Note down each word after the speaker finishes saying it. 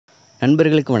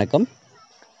நண்பர்களுக்கு வணக்கம்.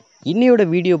 இன்னையோட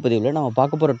வீடியோ பதிவில் நம்ம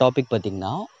பார்க்க போகிற டாபிக்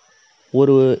பார்த்திங்கன்னா,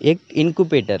 ஒரு எக்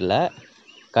இன்குபேட்டரில்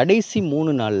கடைசி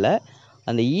 3 நாளில்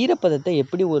அந்த ஈரப்பதத்தை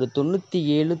எப்படி ஒரு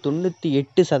 97,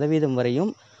 98%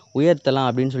 வரையும் உயர்த்தலாம்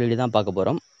அப்படின்னு சொல்லிட்டு தான் பார்க்க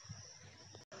போகிறோம்.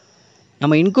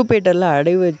 நம்ம இன்குபேட்டரில்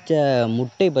அடை வச்ச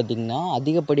முட்டை பார்த்திங்கன்னா,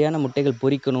 அதிகப்படியான முட்டைகள்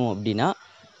பொரிக்கணும் அப்படின்னா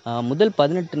முதல்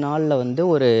 18 நாளில் வந்து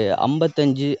ஒரு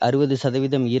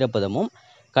 55-60% ஈரப்பதமும்,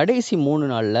 கடைசி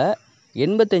 3 நாளில்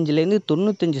 85லேருந்து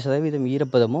 95%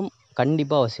 ஈரப்பதமும்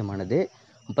கண்டிப்பாக அவசியமானது.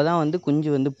 அப்போ தான் வந்து குஞ்சு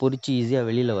வந்து பொரிச்சு ஈஸியாக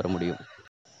வெளியில் வர முடியும்.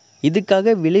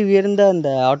 இதுக்காக விலை உயர்ந்த அந்த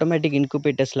ஆட்டோமேட்டிக்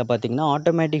இன்குபேட்டர்ஸில் பார்த்திங்கன்னா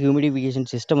ஆட்டோமேட்டிக் ஹியூமிடிஃபிகேஷன்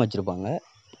சிஸ்டம் வச்சுருப்பாங்க.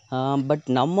 பட்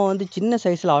நம்ம வந்து சின்ன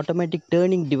சைஸில் ஆட்டோமேட்டிக்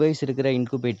டேர்னிங் டிவைஸ் இருக்கிற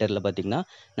இன்குபேட்டரில் பார்த்திங்கன்னா,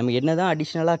 நம்ம என்ன தான்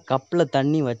அடிஷ்னலாக கப்பில்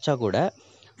தண்ணி வச்சா கூட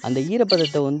அந்த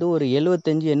ஈரப்பதத்தை வந்து ஒரு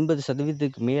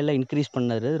 75-80% மேலே இன்க்ரீஸ்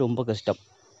பண்ணுறது ரொம்ப கஷ்டம்.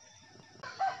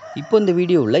 இப்போ இந்த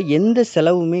வீடியோவில் எந்த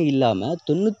செலவுமே இல்லாமல்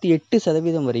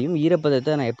 98% வரையும்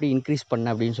ஈரப்பதத்தை நான் எப்படி இன்க்ரீஸ்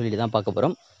பண்ணேன் அப்படின்னு சொல்லிட்டு தான் பார்க்க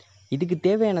போகிறோம். இதுக்கு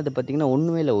தேவையானது பார்த்திங்கன்னா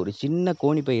ஒன்றுமே இல்லை, ஒரு சின்ன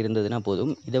கோணிப்பை இருந்ததுன்னா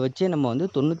போதும். இதை வச்சே நம்ம வந்து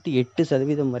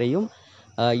 98% வரையும்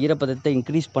ஈரப்பதத்தை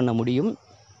இன்க்ரீஸ் பண்ண முடியும்.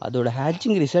 அதோட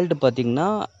ஹேட்சிங் ரிசல்ட்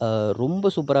பார்த்திங்கன்னா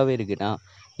ரொம்ப சூப்பராகவே இருக்குது. நான்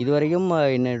இதுவரையும்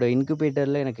என்னோடய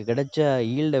இன்குபேட்டரில் எனக்கு கிடைச்ச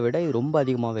ஈல்டை விட இது ரொம்ப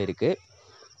அதிகமாகவே இருக்குது.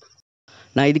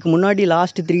 நான் இதுக்கு முன்னாடி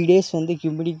லாஸ்ட் 3 days வந்து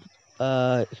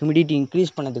ஹியூமிடிட்டி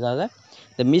இன்க்ரீஸ் பண்ணதுக்காக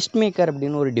இந்த மிஸ்ட் மேக்கர்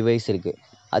அப்படின்னு ஒரு டிவைஸ் இருக்குது,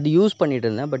 அது யூஸ் பண்ணிகிட்டு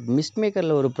இருந்தேன். பட் மிஸ்ட்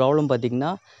மேக்கரில் ஒரு ப்ராப்ளம்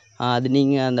பார்த்திங்கன்னா, அது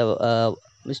நீங்கள் அந்த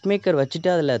மிஸ்ட் மேக்கர் வச்சுட்டு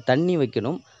அதில் தண்ணி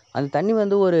வைக்கணும். அந்த தண்ணி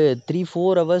வந்து ஒரு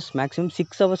 3-4 hours மேக்ஸிமம்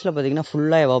 6 hours பார்த்திங்கன்னா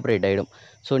ஃபுல்லாக எவாப்ரேட் ஆகிடும்.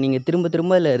 ஸோ நீங்கள்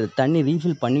திரும்ப அதில் தண்ணி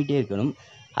ரீஃபில் பண்ணிகிட்டே இருக்கணும்.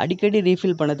 அடிக்கடி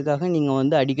ரீஃபில் பண்ணதுக்காக நீங்கள்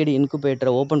வந்து அடிக்கடி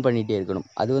இன்குபேட்டரை ஓப்பன் பண்ணிகிட்டே இருக்கணும்.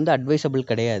 அது வந்து அட்வைசபிள்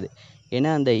கிடையாது. ஏன்னா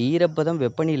அந்த ஈரப்பதம்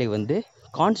வெப்பநிலை வந்து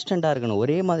கான்ஸ்டண்ட்டாக இருக்கணும்,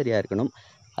 ஒரே மாதிரியாக இருக்கணும்.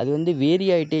 அது வந்து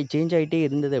சேஞ்ச் ஆகிட்டே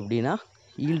இருந்தது அப்படின்னா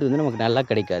ஈல்டு வந்து நமக்கு நல்லா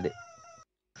கிடைக்காது.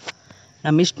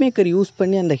 நான் மிஸ்ட் மேக்கர் யூஸ்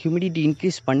பண்ணி அந்த ஹியூமிடிட்டி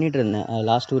இன்க்ரீஸ் பண்ணிகிட்டு இருந்தேன்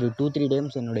லாஸ்ட் ஒரு 2-3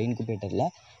 days என்னோடய இன்குபேட்டரில்.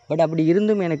 பட் அப்படி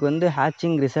இருந்தும் எனக்கு வந்து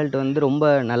ஹேட்சிங் ரிசல்ட் வந்து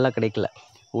ரொம்ப நல்லா கிடைக்கல.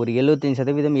 ஒரு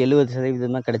 75%,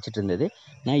 70% தான் கிடச்சிட்டு இருந்தது.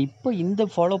 நான் இப்போ இந்த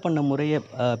ஃபாலோ பண்ண முறையை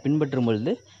பின்பற்றும்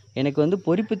பொழுது எனக்கு வந்து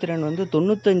பொரிப்பு திறன் வந்து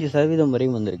 95%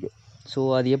 வரையும் வந்திருக்கு. ஸோ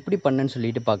அது எப்படி பண்ணேன்னு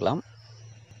சொல்லிட்டு பார்க்கலாம்.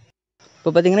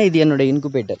 இப்போ பார்த்திங்கன்னா இது என்னோடய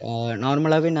இன்குபேட்டர்.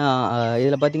 நார்மலாகவே நான்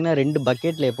இதில் பார்த்திங்கன்னா 2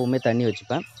 பக்கெட்டில் எப்போவுமே தண்ணி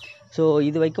வச்சுப்பேன். ஸோ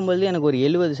இது வைக்கும்போது எனக்கு ஒரு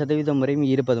 70% வரையும்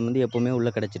ஈரப்பதம் வந்து எப்போவுமே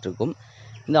உள்ளே கிடச்சிட்ருக்கும்.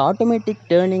 இந்த ஆட்டோமேட்டிக்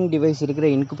டேர்னிங் டிவைஸ் இருக்கிற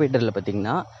இன்குபேட்டரில்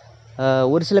பார்த்திங்கன்னா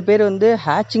ஒரு சில பேர் வந்து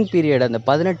ஹேட்சிங் பீரியட் அந்த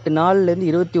 18 நாள்லேருந்து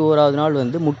 21வது நாள்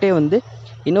வந்து முட்டையை வந்து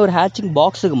இன்னொரு ஹேட்சிங்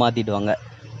பாக்ஸுக்கு மாற்றிடுவாங்க.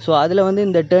 ஸோ அதில் வந்து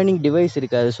இந்த டேர்னிங் டிவைஸ்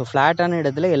இருக்காது. ஸோ ஃப்ளாட்டான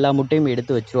இடத்துல எல்லா முட்டையும்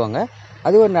எடுத்து வச்சுருவாங்க.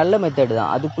 அது ஒரு நல்ல மெத்தட்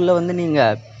தான். அதுக்குள்ளே வந்து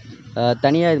நீங்கள்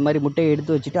தனியாக இது மாதிரி முட்டையை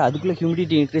எடுத்து வச்சுட்டு அதுக்குள்ளே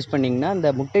ஹியூமிடிட்டி இன்க்ரீஸ் பண்ணிங்கன்னா அந்த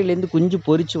முட்டையிலேருந்து குஞ்சு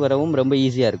பொரிச்சு வரவும் ரொம்ப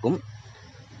ஈஸியாக இருக்கும்.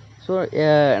 ஸோ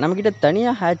நம்மக்கிட்ட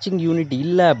தனியாக ஹேட்சிங் யூனிட்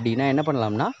இல்லை அப்படின்னா என்ன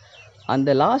பண்ணலாம்னா,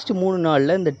 அந்த லாஸ்ட் 3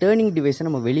 நாளில் இந்த டேர்னிங் டிவைஸை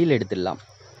நம்ம வெளியில் எடுத்துடலாம்.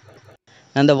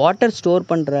 அந்த வாட்டர் ஸ்டோர்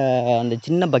பண்ணுற அந்த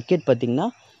சின்ன பக்கெட் பார்த்திங்கன்னா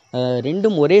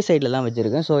 2ம் ஒரே சைடில் தான்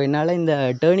வச்சுருக்கேன். ஸோ என்னால் இந்த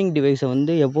டேர்னிங் டிவைஸை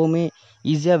வந்து எப்போவுமே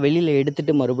ஈஸியாக வெளியில்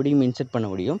எடுத்துகிட்டு மறுபடியும் இன்சர்ட் பண்ண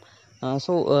முடியும்.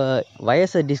 ஸோ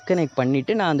வயசை டிஸ்கனெக்ட்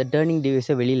பண்ணிவிட்டு நான் அந்த டேர்னிங்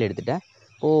டிவைஸை வெளியில் எடுத்துட்டேன்.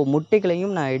 இப்போது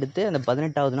முட்டைகளையும் நான் எடுத்து அந்த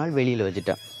 18வது நாள் வெளியில்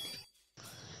வச்சுட்டேன்.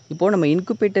 இப்போது நம்ம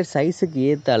இன்குபேட்டர் சைஸுக்கு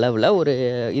ஏற்ற அளவில் ஒரு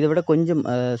இதை விட கொஞ்சம்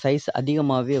சைஸ்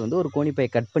அதிகமாகவே வந்து ஒரு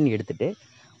கோணிப்பையை கட் பண்ணி எடுத்துகிட்டு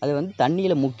அதை வந்து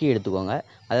தண்ணியில் முக்கி எடுத்துக்கோங்க.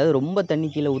 அதாவது ரொம்ப தண்ணி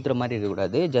கீழே ஊற்றுற மாதிரி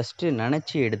இருக்கக்கூடாது, ஜஸ்ட்டு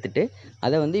நனைச்சி எடுத்துகிட்டு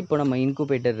அதை வந்து இப்போ நம்ம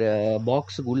இன்குபேட்டர்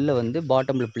பாக்ஸுக்கு உள்ளே வந்து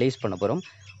பாட்டமில் ப்ளேஸ் பண்ண போகிறோம்.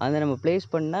 அதை நம்ம ப்ளேஸ்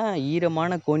பண்ணால்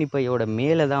ஈரமான கோணிப்பையோட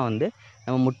மேலே தான் வந்து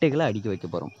நம்ம முட்டைகளை அடுக்கி வைக்க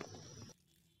போகிறோம்.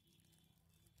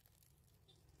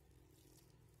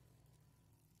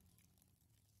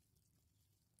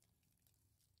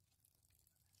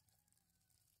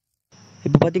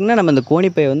 இப்போ பார்த்திங்கன்னா நம்ம இந்த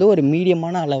கோணிப்பையை வந்து ஒரு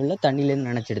மீடியமான அளவில் தண்ணியிலேருந்து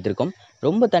நனைச்சி எடுத்திருக்கோம்.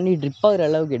 ரொம்ப தண்ணி ட்ரிப் ஆகிற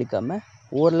அளவுக்கு எடுக்காமல்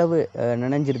ஓரளவு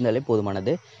நனைஞ்சிருந்தாலே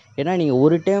போதுமானது. ஏன்னா நீங்கள்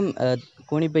ஒரு டைம்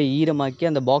கோணிப்பை ஈரமாக்கி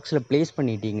அந்த பாக்ஸில் ப்ளேஸ்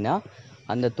பண்ணிட்டீங்கன்னா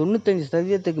அந்த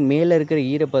 95% மேலே இருக்கிற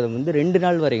ஈரப்பதம் வந்து 2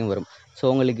 நாள் வரையும் வரும். ஸோ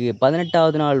உங்களுக்கு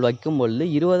 18வது நாள் வைக்கும்பொழுது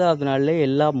 20வது நாளில்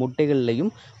எல்லா முட்டைகள்லையும்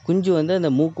குஞ்சு வந்து அந்த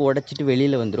மூக்கு உடச்சிட்டு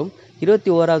வெளியில் வந்துடும்.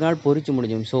 21வது நாள் பொரிச்சு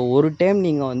முடிஞ்சிடும். ஸோ ஒரு டைம்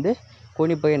நீங்கள் வந்து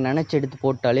கோணிப்பையை நனைச்சி எடுத்து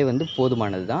போட்டாலே வந்து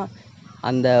போதுமானது தான்.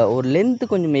 அந்த ஒரு லென்த்து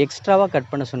கொஞ்சம் எக்ஸ்ட்ராவாக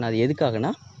கட் பண்ண சொன்னது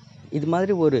எதுக்காகனா, இது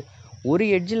மாதிரி ஒரு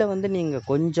எட்ஜில் வந்து நீங்கள்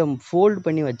கொஞ்சம் ஃபோல்டு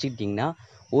பண்ணி வச்சுக்கிட்டிங்கன்னா,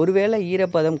 ஒருவேளை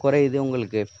ஈரப்பதம் குறையுது,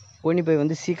 உங்களுக்கு கோணிப்பை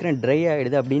வந்து சீக்கிரம் ட்ரை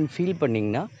ஆகிடுது அப்படின்னு ஃபீல்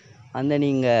பண்ணிங்கன்னா, அந்த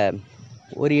நீங்கள்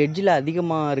ஒரு எட்ஜில்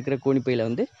அதிகமாக இருக்கிற கோணிப்பையில்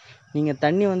வந்து நீங்கள்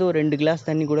தண்ணி வந்து ஒரு 2 கிளாஸ்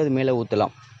தண்ணி கூட அது மேலே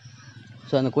ஊற்றலாம்.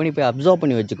 ஸோ அந்த கோணிப்பை அப்சார்ப்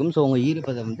பண்ணி வச்சுக்கும். ஸோ உங்கள்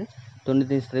ஈரப்பதம் வந்து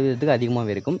 95%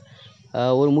 அதிகமாகவே இருக்கும்.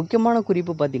 ஒரு முக்கியமான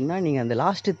குறிப்பு பார்த்தீங்கன்னா, நீங்கள் அந்த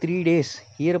லாஸ்ட்டு 3 டேஸ்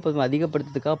ஈரப்பதம்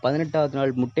அதிகப்படுத்துறதுக்காக 18வது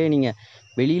நாள் முட்டையை நீங்கள்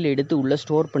வெளியில் எடுத்து உள்ளே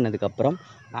ஸ்டோர் பண்ணதுக்கப்புறம்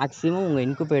மேக்ஸிமம் உங்கள்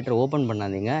இன்குபேட்டரை ஓப்பன்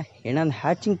பண்ணாதீங்க. ஏன்னா அந்த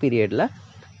ஹேட்சிங் பீரியடில்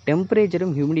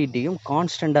டெம்பரேச்சரும் ஹியூமிடிட்டியும்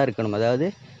கான்ஸ்டண்ட்டாக இருக்கணும். அதாவது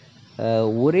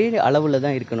ஒரே அளவில்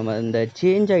தான் இருக்கணும். அந்த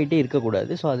சேஞ்ச் ஆகிட்டே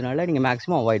இருக்கக்கூடாது. ஸோ அதனால் நீங்கள்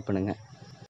மேக்ஸிமம் அவாய்ட் பண்ணுங்கள்.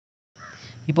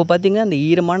 இப்போ பார்த்தீங்கன்னா, அந்த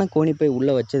ஈரமான கோணிப்பை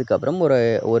உள்ளே வச்சதுக்கப்புறம்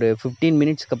ஒரு 15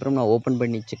 மினிட்ஸ்க்கு அப்புறம் நான் ஓப்பன்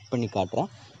பண்ணி செக் பண்ணி காட்டுறேன்.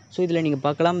 ஸோ இதில் நீங்கள்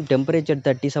பார்க்கலாம் டெம்பரேச்சர்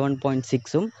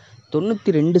 37.6ம்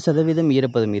 92%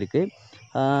 ஈரப்பதம் இருக்குது.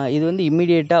 இது வந்து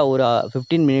இம்மீடியேட்டாக ஒரு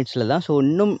 15 மினிட்ஸில் தான். ஸோ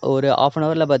இன்னும் ஒரு ½ அன்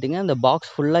ஹவரில் பார்த்தீங்கன்னா அந்த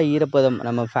பாக்ஸ் ஃபுல்லாக ஈரப்பதம்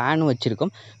நம்ம ஃபேனும்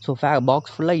வச்சுருக்கோம். ஸோ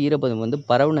பாக்ஸ் ஃபுல்லாக ஈரப்பதம் வந்து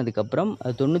பரவுனதுக்கப்புறம்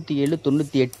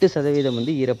 97-98%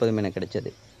 வந்து ஈரப்பதம் எனக்கு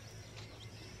கிடைச்சது.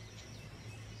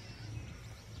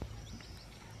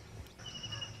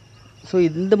 ஸோ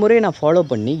இந்த முறையை நான் ஃபாலோ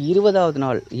பண்ணி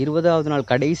 20வது நாள்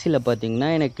கடைசியில் பார்த்தீங்கன்னா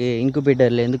எனக்கு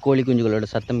இன்குபேட்டர்லேருந்து கோழி குஞ்சுகளோட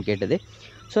சத்தம் கேட்டது.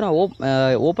 ஸோ நான்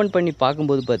ஓப்பன் பண்ணி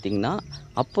பார்க்கும்போது பார்த்தீங்கன்னா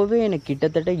அப்போவே எனக்கு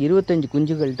கிட்டத்தட்ட 25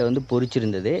 குஞ்சுகள்கிட்ட வந்து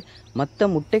பொரிச்சிருந்தது. மற்ற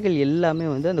முட்டைகள் எல்லாமே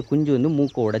வந்து அந்த குஞ்சு வந்து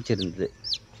மூக்கை உடைச்சிருந்தது.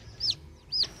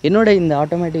 என்னோட இந்த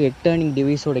ஆட்டோமேட்டிக் எக் டர்னிங்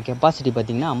டிவைஸோட கெப்பாசிட்டி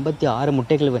பார்த்திங்கன்னா 56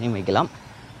 முட்டைகள் வரையும் வைக்கலாம்.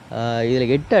 இதில்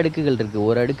 8 அடுக்குகள் இருக்குது.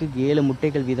 ஒரு அடுக்குக்கு 7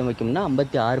 முட்டைகள் வீதம் வைக்கணும்னா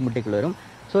 56 முட்டைகள் வரும்.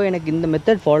 ஸோ எனக்கு இந்த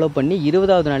மெத்தட் ஃபாலோ பண்ணி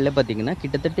 20வது நாளில் பார்த்திங்கன்னா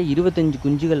கிட்டத்தட்ட 25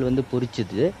 குஞ்சுகள் வந்து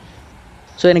பொரிச்சுது.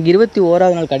 ஸோ எனக்கு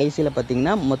 21வது நாள் கடைசியில்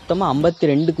பார்த்திங்கன்னா மொத்தமாக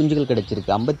 52 குஞ்சுகள்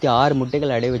கிடச்சிருக்கு. 56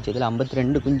 முட்டைகள் அடை வச்சதில்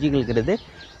 52 குஞ்சுகள்ங்கிறது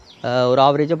ஒரு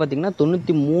ஆவரேஜாக பார்த்திங்கன்னா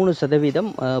 93%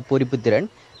 பொரிப்பு திறன்.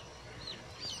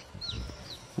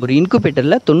 ஒரு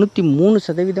இன்குபேட்டரில்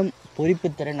 93% பொரிப்பு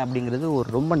திறன் அப்படிங்கிறது ஒரு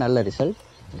ரொம்ப நல்ல ரிசல்ட்.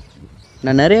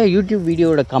 நான் நிறைய யூடியூப்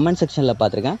வீடியோவோட கமெண்ட் செக்ஷனில்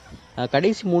பார்த்துருக்கேன்.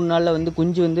 கடைசி 3 நாளில் வந்து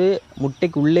குஞ்சு வந்து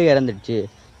முட்டைக்கு உள்ளே இறந்துடுச்சு,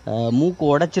 மூக்கு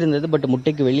உடச்சிருந்தது பட்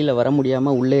முட்டைக்கு வெளியில் வர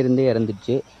முடியாமல் உள்ளே இருந்தே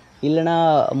இறந்துடுச்சு, இல்லைனா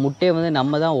முட்டையை வந்து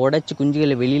நம்ம தான் உடச்சி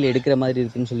குஞ்சுகளை வெளியில் எடுக்கிற மாதிரி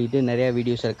இருக்குதுன்னு சொல்லிட்டு நிறையா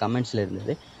வீடியோஸில் கமெண்ட்ஸில்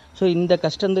இருந்தது. ஸோ இந்த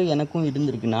கஷ்டம் தான் எனக்கும்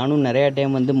இருந்திருக்கு. நானும் நிறையா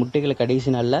டைம் வந்து முட்டைகளை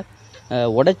கடைசி நாளில்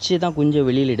உடச்சி தான் குஞ்சை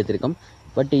வெளியில் எடுத்திருக்கோம்.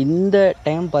 பட் இந்த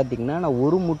டைம் பார்த்திங்கன்னா நான்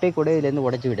ஒரு முட்டை கூட இதுலேருந்து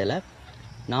உடச்சி விடலை.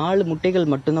 4 முட்டைகள்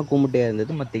மட்டும்தான் கூமுட்டையாக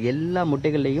இருந்தது. மற்ற எல்லா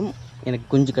முட்டைகள்லையும் எனக்கு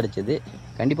குஞ்சு கிடச்சிது.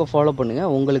 கண்டிப்பாக ஃபாலோ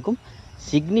பண்ணுங்கள், உங்களுக்கும்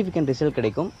சிக்னிஃபிகண்ட் ரிசல்ட்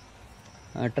கிடைக்கும்.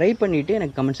 ட்ரை பண்ணிவிட்டு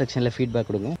எனக்கு கமெண்ட் செக்ஷனில் ஃபீட்பேக்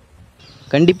கொடுங்க.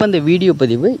 கண்டிப்பாக இந்த வீடியோ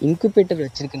பதிவு இன்குபேட்டர்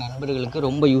வச்சுருக்க நண்பர்களுக்கு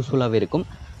ரொம்ப யூஸ்ஃபுல்லாகவே இருக்கும்.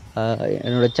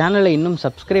 என்னோடய சேனலை இன்னும்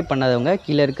சப்ஸ்கிரைப் பண்ணாதவங்க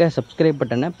கீழே இருக்க சப்ஸ்கிரைப்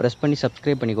பட்டனை ப்ரெஸ் பண்ணி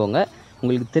சப்ஸ்கிரைப் பண்ணிக்கோங்க.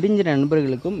 உங்களுக்கு தெரிஞ்ச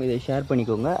நண்பர்களுக்கும் இதை ஷேர்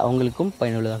பண்ணிக்கோங்க, அவங்களுக்கும்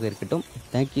பயனுள்ளதாக இருக்கட்டும்.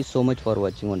 தேங்க்யூ ஸோ மச் ஃபார்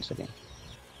வாட்சிங் ஒன்ஸ் அகைன்.